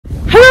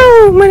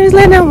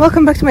Liene and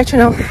welcome back to my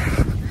channel.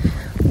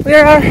 We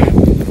are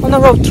on a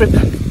road trip.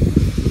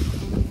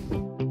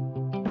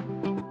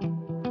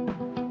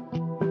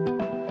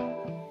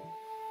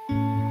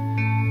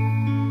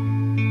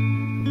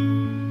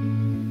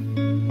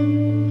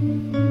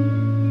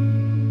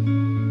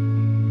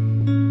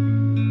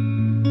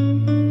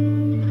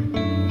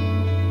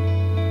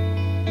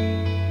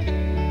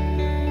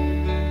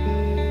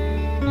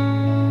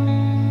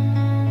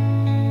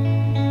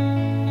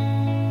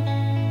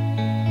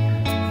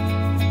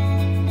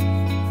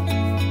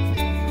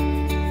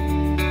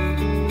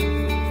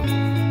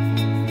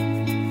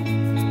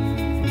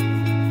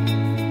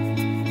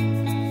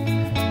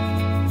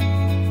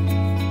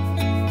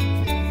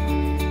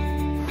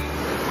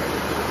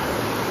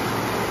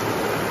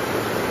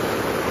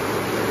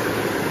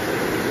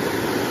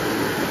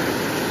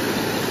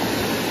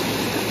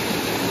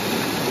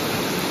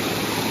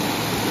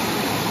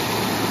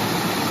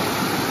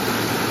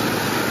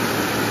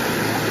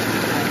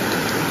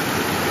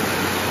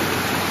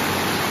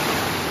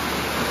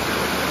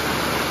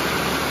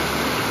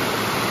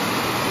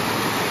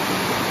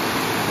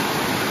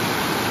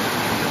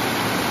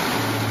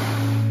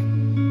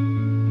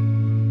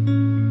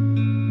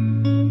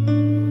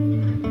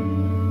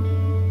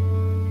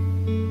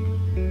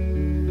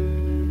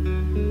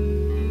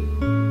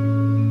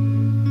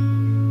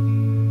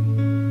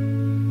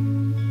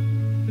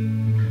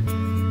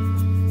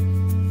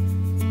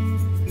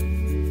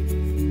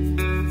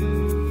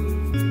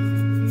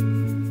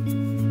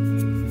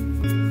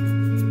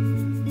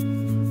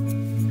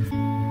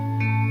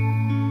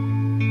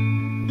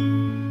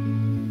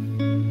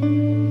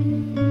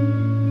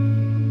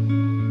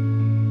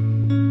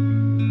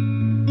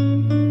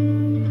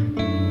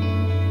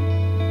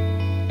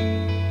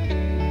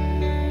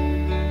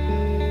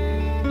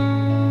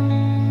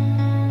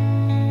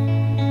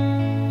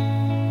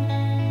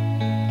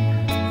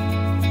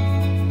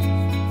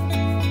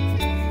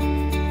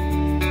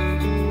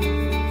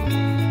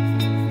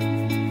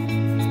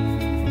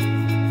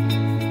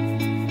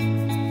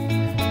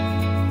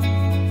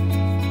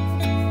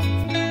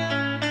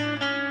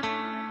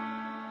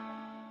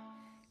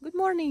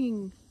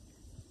 Morning.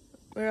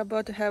 We're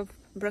about to have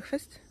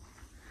breakfast,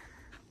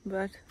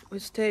 but we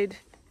stayed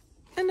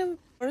in the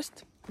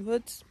forest,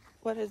 woods,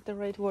 what is the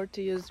right word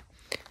to use,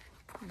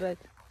 but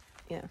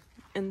yeah,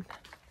 in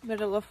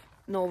middle of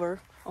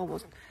nowhere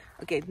almost.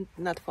 Okay,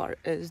 not far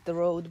is the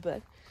road,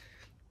 but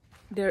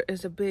there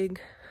is a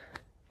big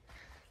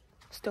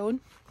stone.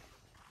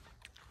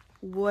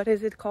 What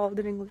is it called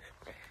in English?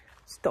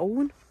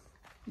 Stone?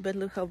 But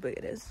look how big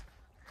it is.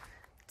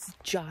 It's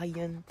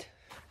giant.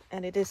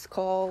 And it is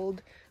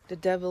called the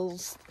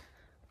Devil's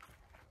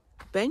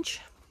Bench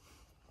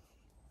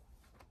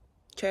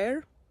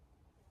chair,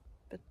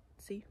 but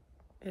see,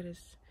 it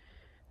is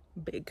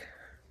big.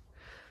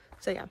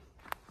 So yeah,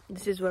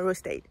 this is where we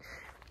stayed,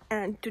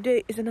 and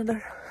today is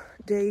another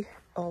day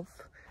of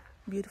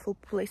beautiful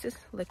places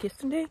like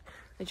yesterday.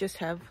 I just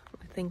have,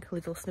 I think,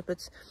 little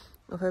snippets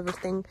of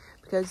everything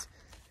because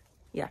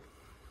yeah,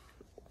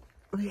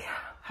 we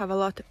have a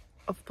lot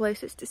of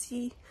places to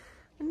see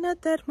and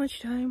not that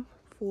much time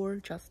for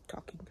just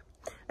talking.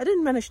 I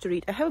didn't manage to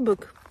read. I have a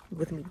book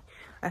with me.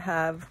 I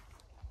have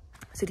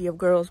City of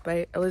Girls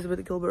by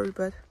Elizabeth Gilbert,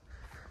 but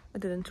I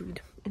didn't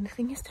read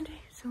anything yesterday,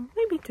 so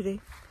maybe today.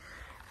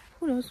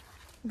 Who knows?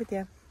 But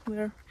yeah,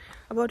 we're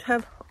about to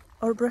have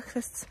our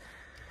breakfasts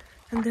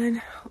and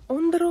then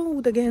on the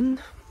road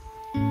again.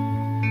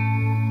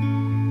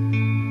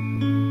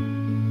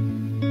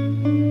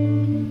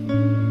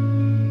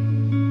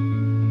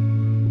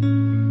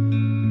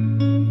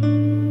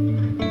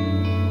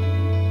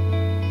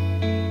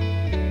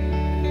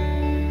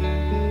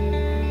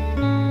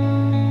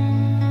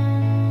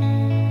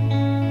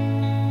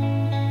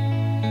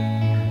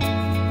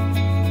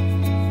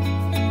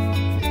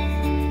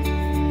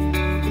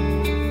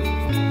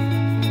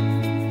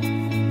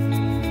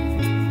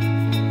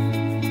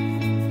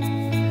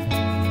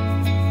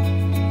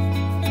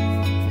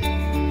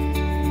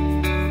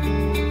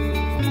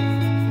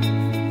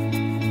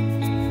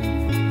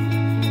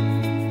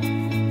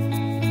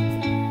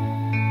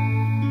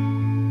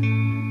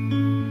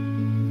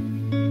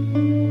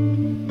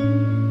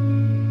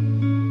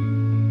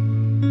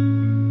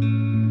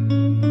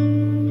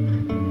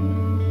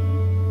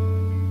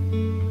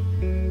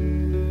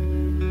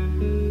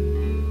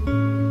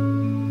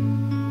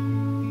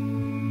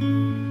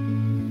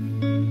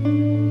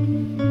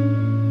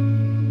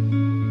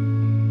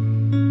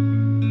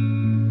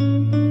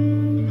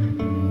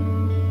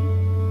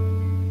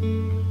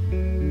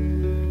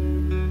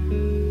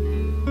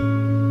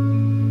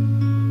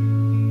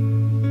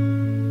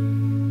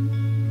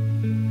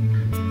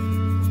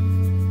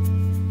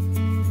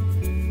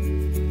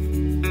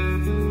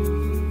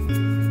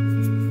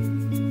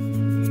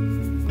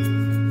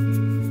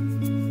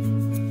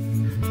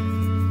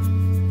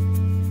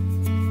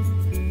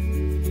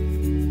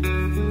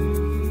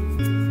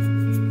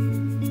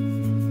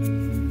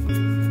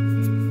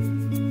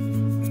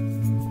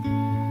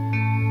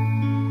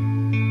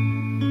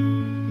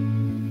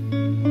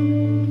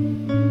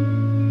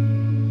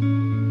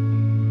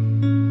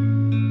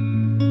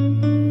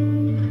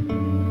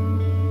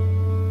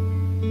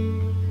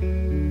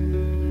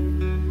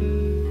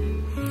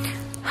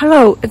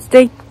 Hello, it's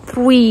day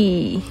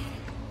 3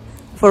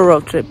 for a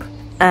road trip,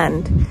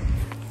 and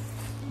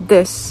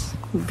this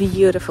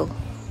beautiful.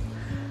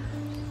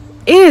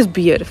 It is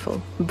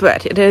beautiful,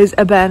 but it is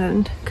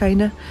abandoned,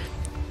 kinda.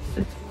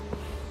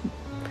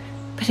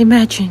 But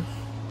imagine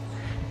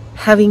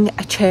having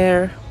a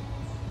chair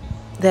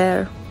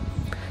there,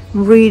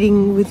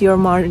 reading with your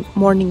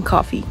morning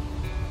coffee.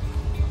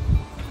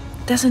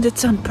 Doesn't it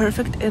sound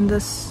perfect in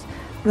this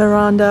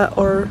veranda,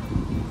 or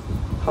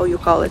how you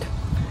call it?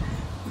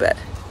 But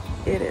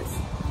it is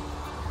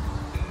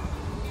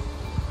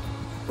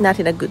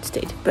not in a good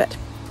state, but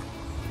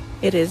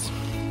it is.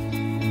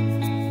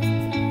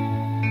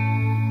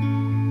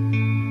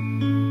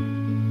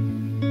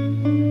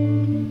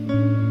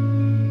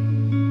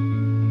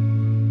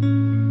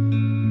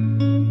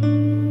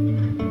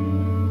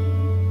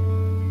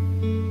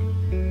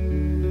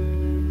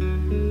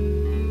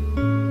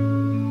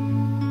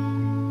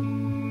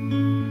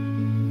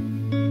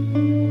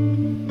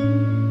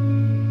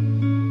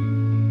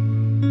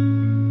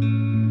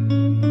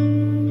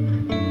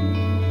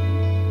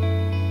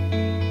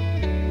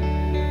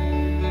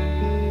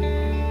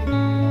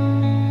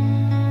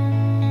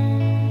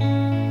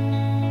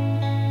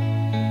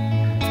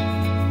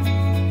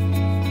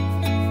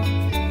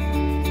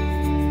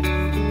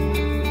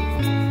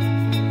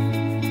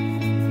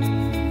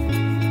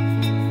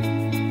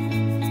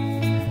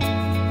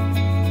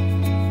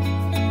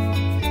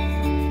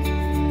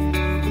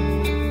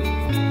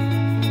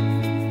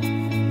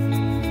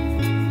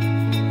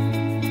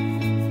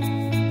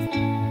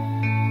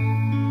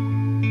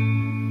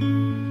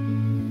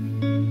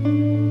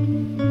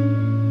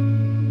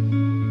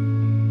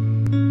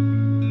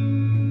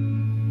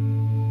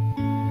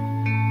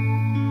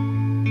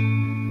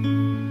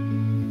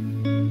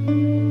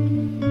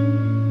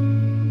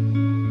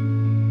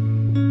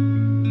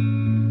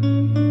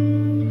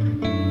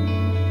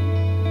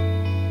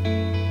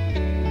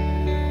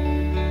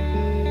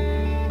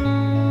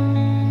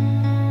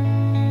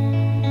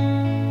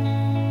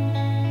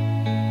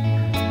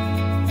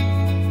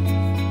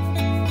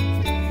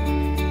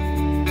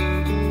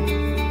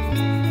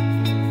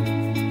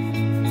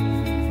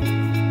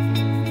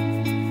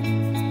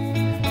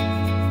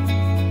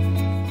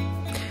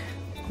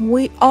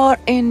 We are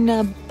in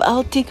a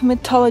Baltic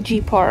mythology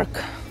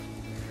park.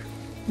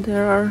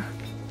 There are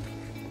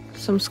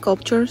some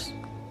sculptures,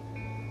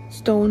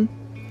 stone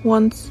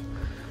ones,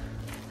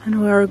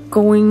 and we are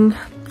going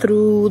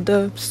through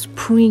the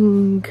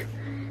spring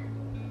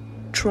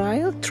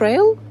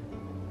trail.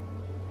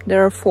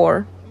 There are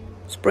 4: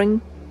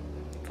 spring,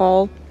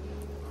 fall,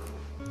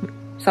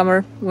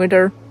 summer,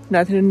 winter,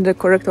 not in the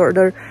correct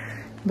order,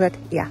 but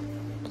yeah,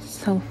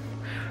 so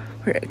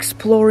we're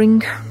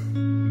exploring.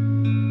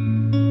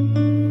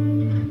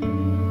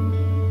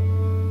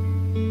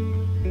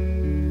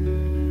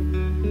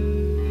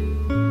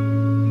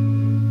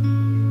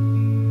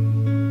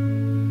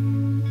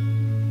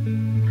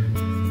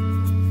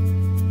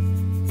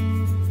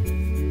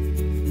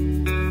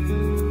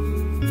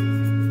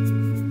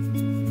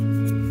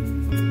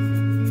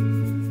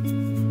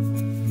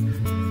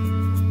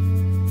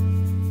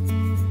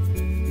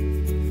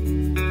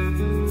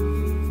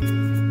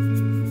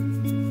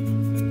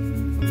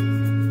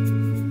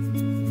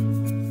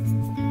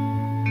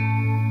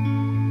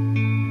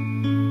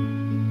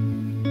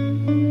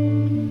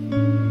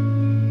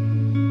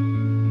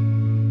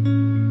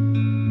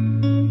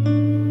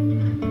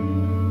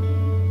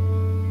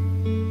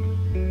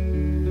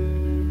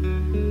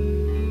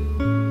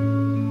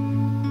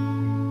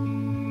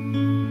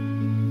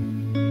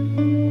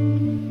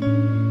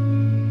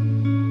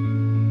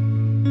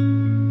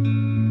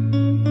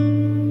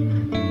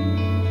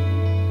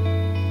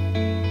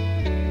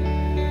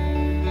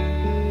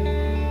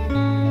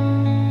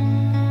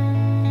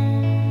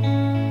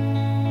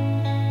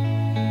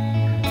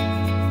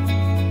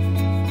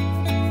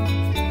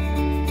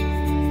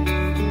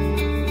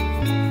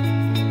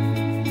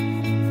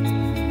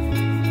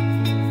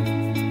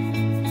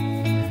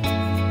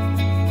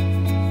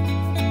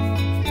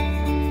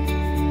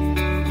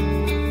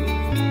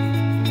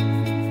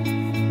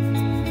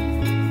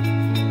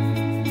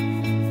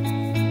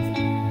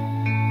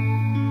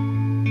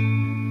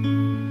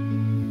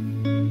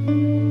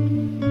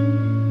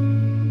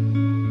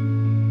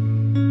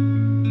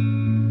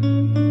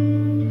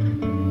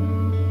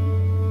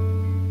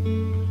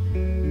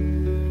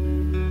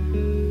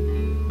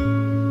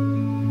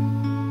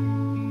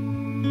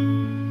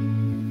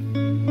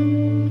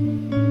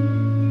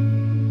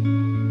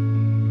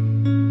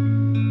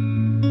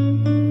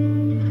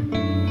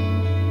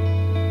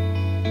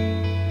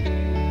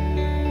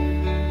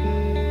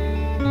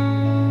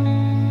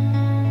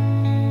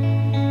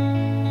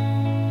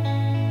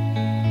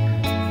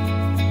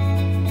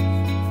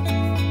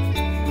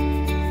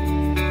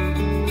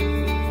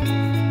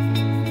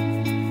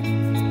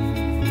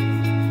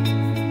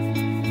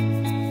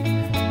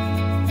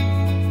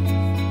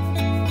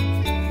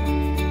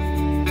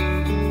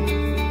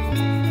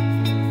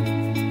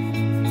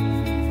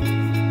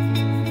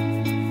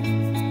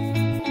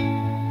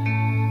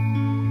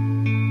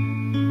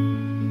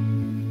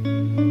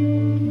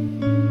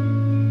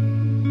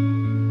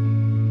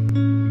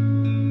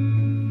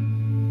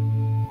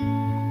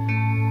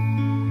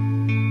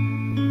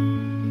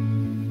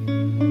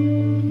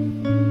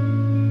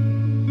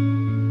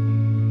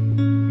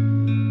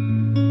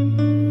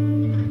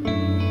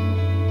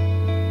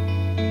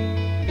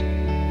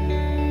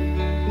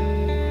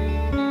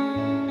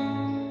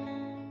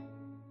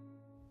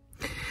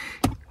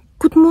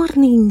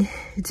 morning!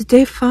 It's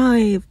day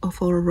 5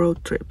 of our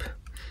road trip.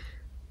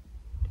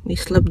 We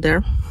slept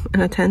there in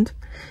a tent,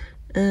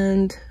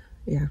 and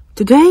yeah,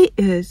 today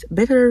is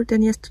better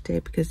than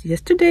yesterday because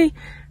yesterday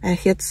I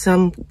had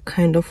some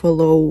kind of a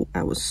low.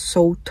 I was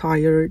so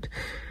tired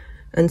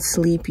and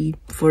sleepy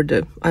for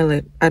the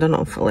I don't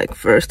know, for like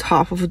first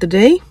half of the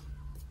day.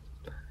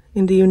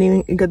 In the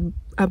evening it got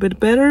a bit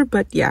better,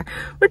 but yeah,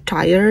 we're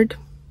tired,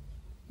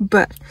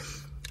 but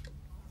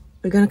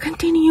we're gonna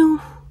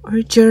continue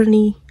our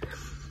journey.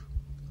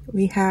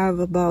 We have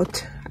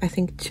about, I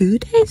think, 2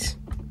 days,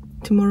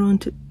 tomorrow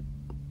and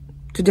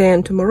today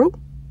and tomorrow,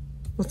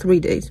 or 3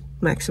 days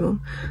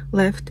maximum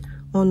left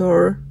on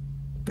our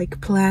like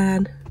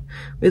plan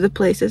with the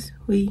places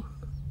we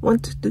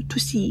want to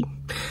see.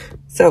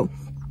 So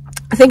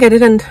I think I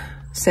didn't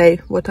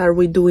say what are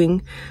we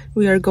doing.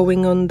 We are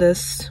going on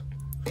this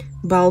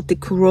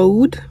Baltic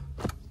Road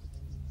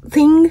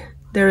thing.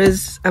 There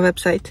is a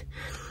website,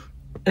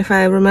 if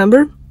I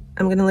remember.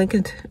 I'm gonna link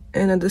it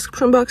in the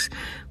description box.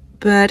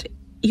 But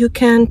you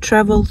can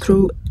travel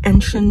through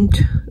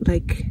ancient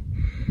like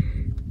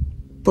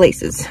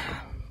places.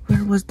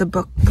 Where was the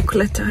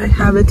booklet? I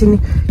have it in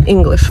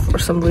English for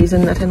some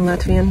reason, not in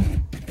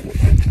Latvian.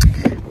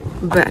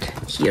 But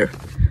here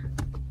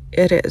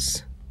it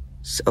is.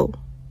 So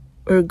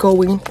we're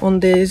going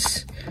on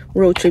these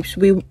road trips.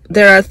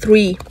 There are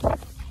 3,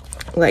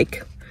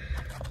 like,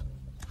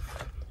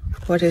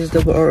 what is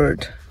the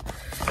word?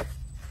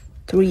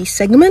 3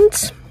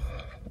 segments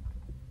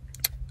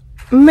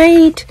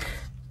made,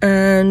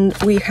 and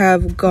we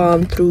have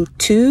gone through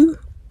 2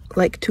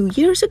 like 2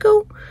 years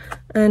ago,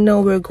 and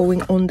now we're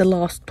going on the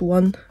last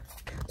one.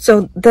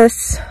 So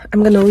this,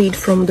 I'm gonna read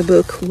from the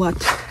book what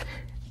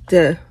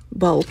the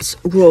Baltic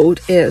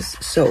Road is.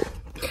 So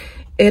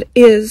it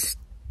is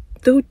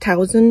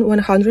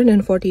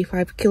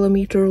 2,145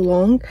 kilometers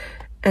long,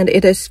 and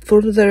it is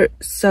further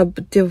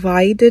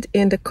subdivided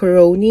in the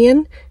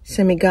Curonian,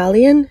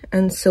 Semigalian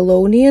and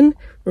Selonian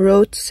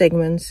road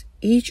segments.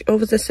 Each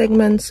of the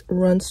segments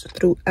runs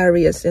through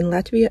areas in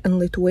Latvia and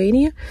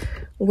Lithuania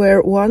where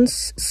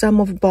once some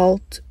of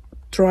Baltic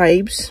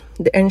tribes,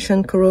 the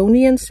ancient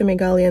Curonians,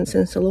 Semigalians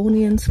and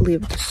Selonians,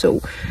 lived.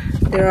 So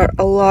there are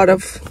a lot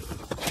of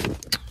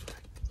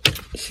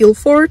hill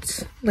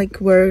forts, like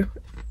where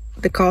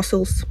the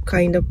castles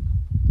kind of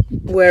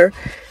were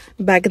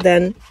back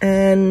then,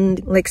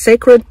 and like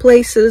sacred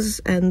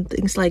places and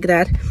things like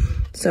that.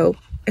 So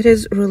it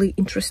is really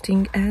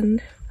interesting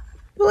and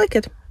we like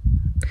it.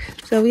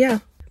 So yeah,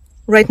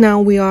 right now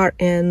we are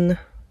in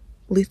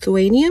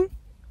Lithuania,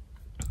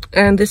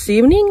 and this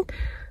evening,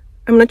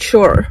 I'm not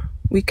sure,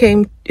 we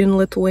came in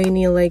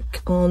Lithuania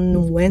like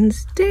on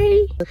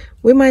Wednesday.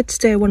 We might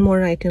stay one more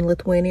night in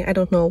Lithuania, I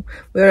don't know.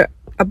 We're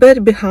a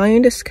bit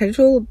behind the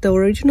schedule, the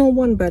original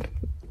one, but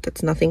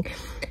that's nothing.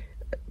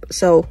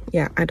 So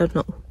yeah, I don't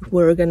know,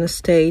 we're gonna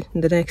stay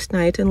the next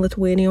night in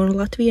Lithuania or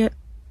Latvia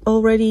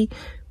already,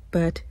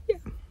 but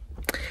yeah,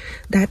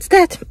 that's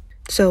that.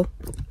 So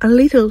a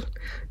little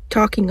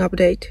talking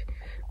update.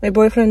 My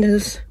boyfriend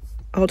is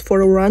out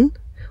for a run.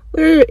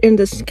 We're in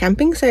this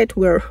camping site.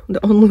 We're the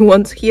only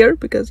ones here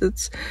because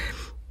it's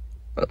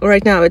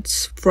right now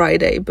it's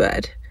Friday,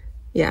 but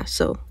yeah,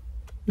 so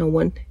no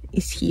one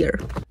is here.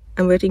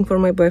 I'm waiting for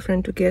my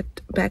boyfriend to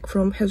get back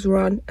from his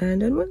run,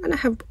 and then we're gonna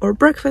have our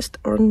breakfast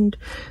and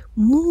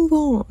move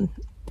on.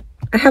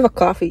 I have a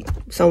coffee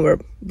somewhere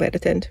by the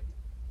tent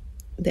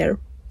there.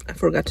 I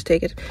forgot to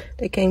take it.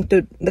 They came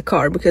to the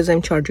car because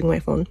I'm charging my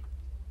phone.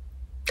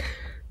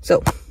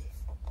 So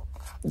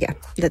yeah,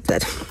 that's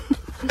that.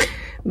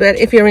 But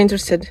if you're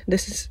interested,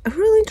 this is a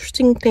really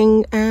interesting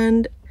thing,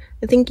 and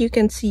I think you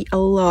can see a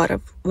lot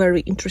of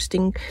very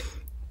interesting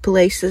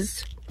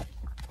places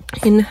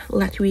in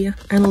Latvia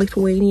and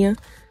Lithuania.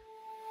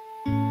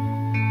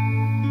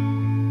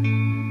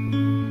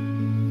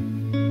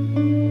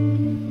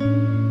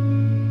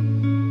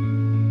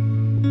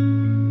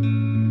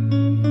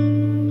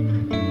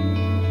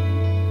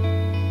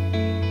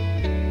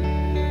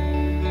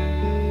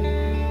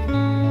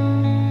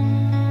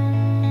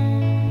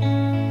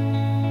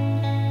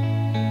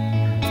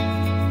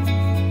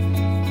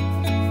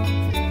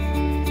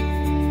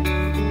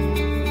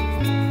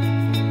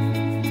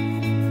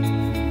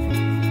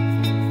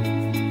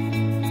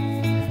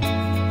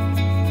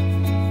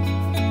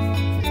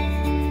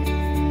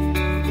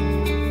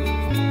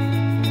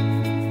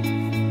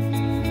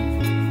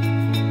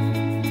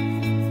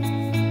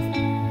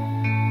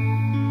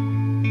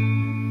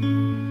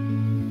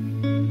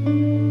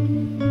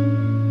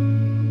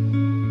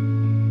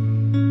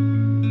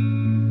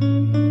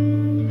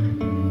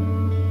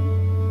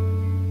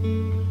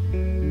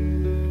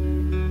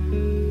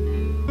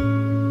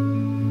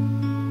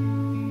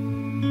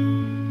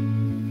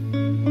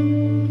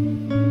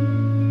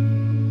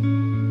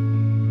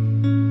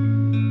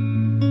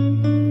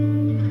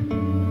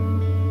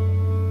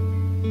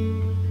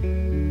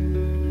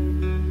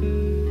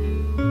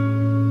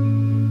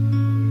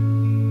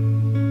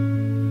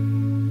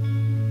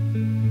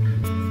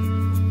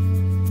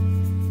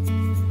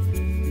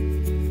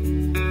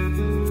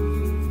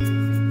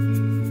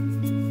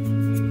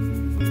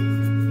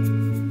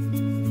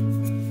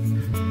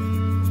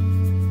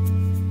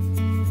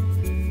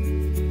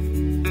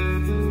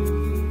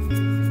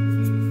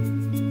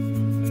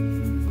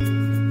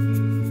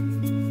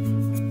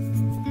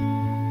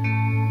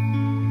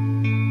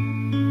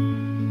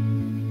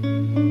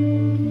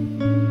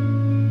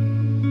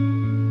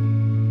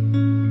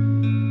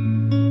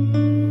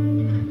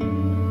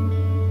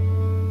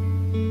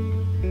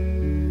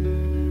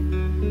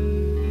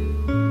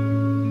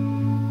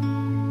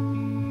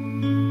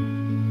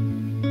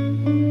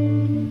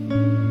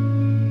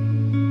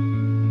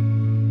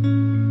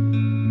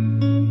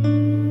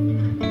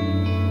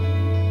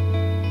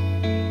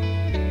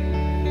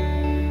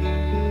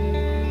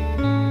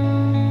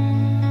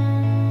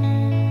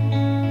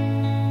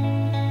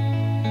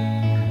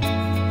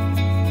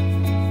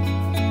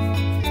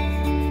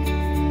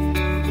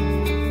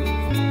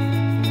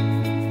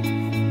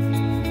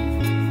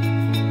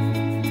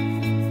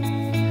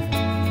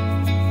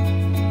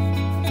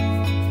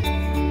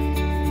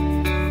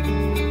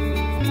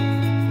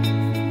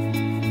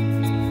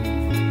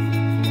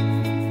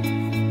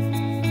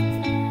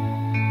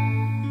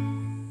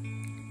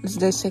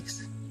 day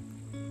 6.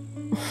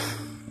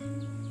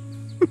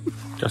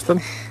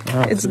 Justin?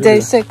 It's day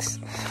 6.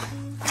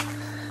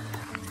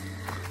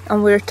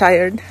 And we're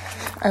tired,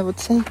 I would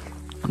say.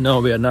 No,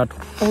 we are not.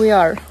 We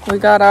are. We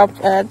got up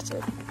at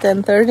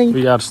 10:30.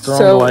 We are strong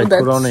so like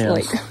that's Coronians.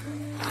 late.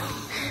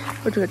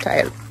 But we're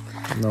tired.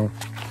 No.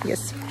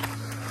 Yes.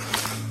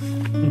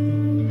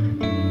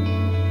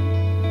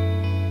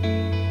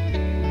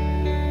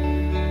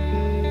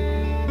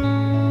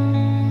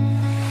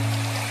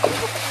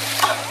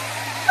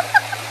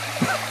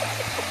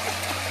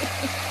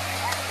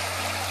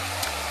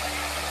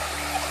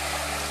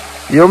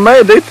 You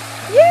made it!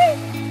 Yay!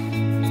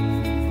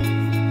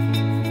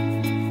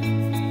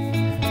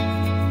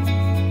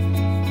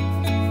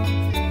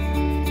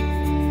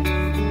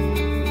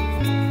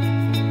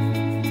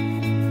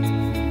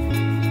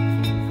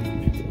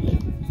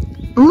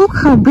 Look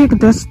how big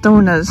that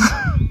stone is.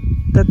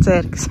 That's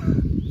Eric's.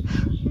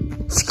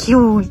 It's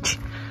huge.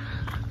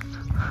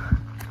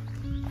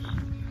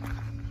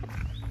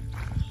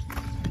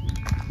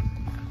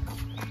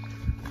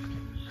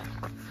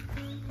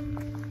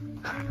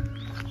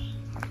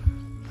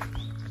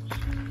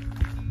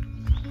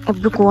 A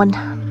big one.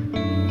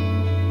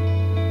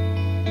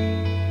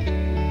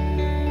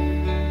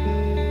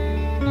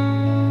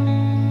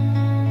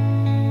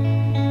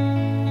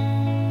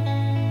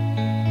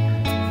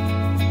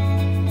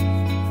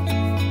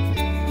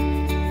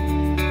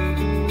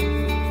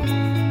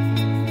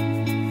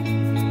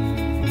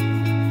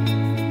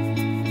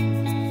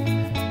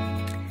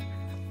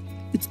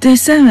 It's day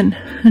 7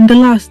 and the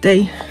last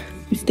day.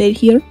 We stayed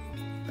here.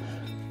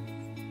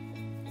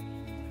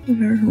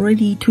 We're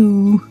ready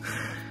to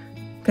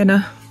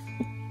gonna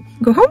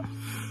go home.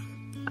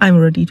 I'm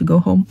ready to go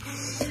home,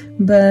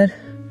 but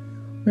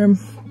we're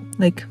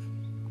like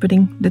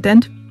putting the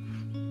tent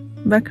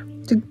back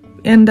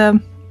in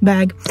the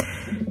bag,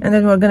 and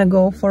then we're gonna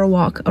go for a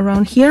walk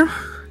around here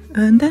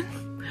and then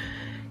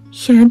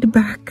head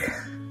back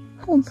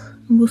home.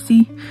 We'll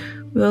see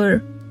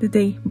where the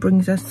day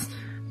brings us.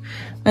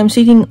 I'm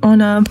sitting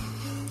on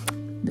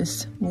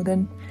this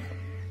wooden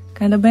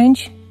kind of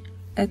bench.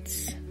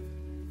 It's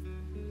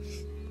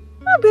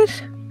a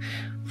bit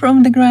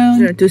from the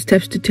ground. There are 2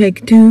 steps to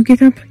take to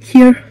get up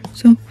here.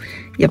 So,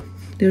 yep,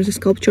 there's a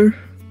sculpture.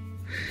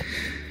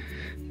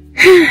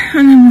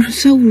 And I'm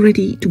so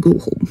ready to go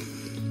home.